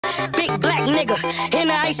Big black nigga in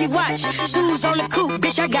an icy watch. Shoes on the coupe,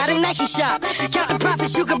 bitch, I got a Nike shop. Counting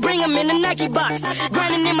profits, you can bring them in the Nike box.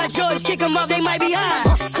 Grinding in my Jordans, kick them up, they might be high.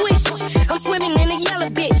 Swish, I'm swimming in a yellow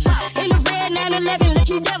bitch. In the red 911,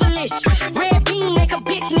 looking devilish. Red beam, make a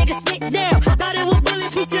bitch nigga sit down. Thought it was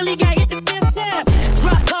bulletproof till he got hit the fifth time.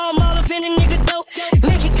 Drop palm all up in a nigga dope.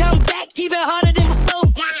 Make it come back even harder than before.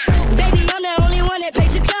 Baby, I'm the only one that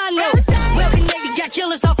pays your condo. Wealthy nigga got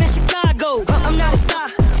killers off in Chicago. I'm not a star.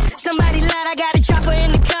 Somebody lied, I got a chopper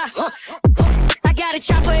in the car. I got a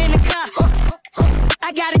chopper in the car.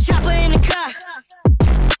 I got a chopper in the car.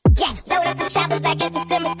 Yeah, load up the choppers like it's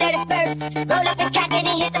December 31st. Roll up and cock it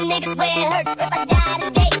and hit them niggas where it hurts. If I die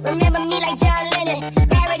today, remember me like John Lennon.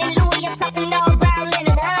 Barrett and Louis, I'm talking all brown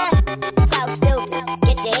linen, huh? Talk stupid,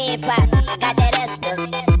 get your head popped. Got that Esther,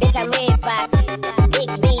 bitch, I'm Red Fox. Big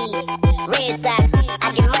B's, Red Sox.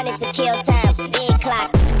 I get money to kill time, big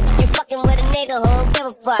clocks. You fucking with a nigga who don't give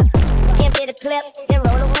a fuck. Empty the clip, then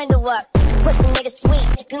roll the window up. Pussy nigga sweet,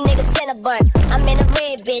 you niggas Cinnabon. I'm in a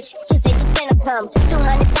red bitch, she say she finna come.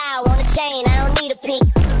 200 thou on the chain, I don't need a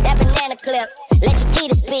piece. That banana clip, let your key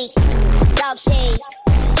to speak. Dog shades,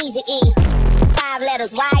 easy E. 5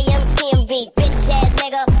 letters, YMCMB. Bitch ass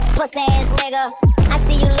nigga, pussy ass nigga. I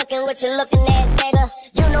see you looking with your looking ass nigga.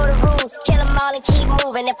 You know the rules, kill them all and keep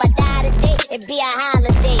moving. If I die today, it be a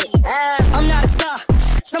holiday. I'm not a star.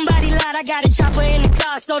 Somebody lied, I got a chopper in the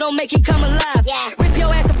car, so don't make it come alive. Yeah. Rip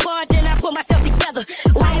your ass apart, then I put myself together.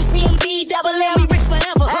 YMCMB, double L, we rich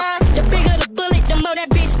forever. The bigger the bullet, the more that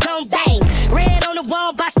bitch gon' bang. Red on the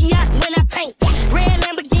wall, Basquiat when I paint. Red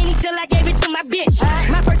Lamborghini till I gave it to my bitch.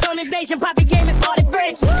 My first home invasion, Poppy gave me 40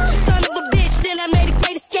 bricks. Son of a bitch, then I made a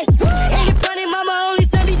great escape.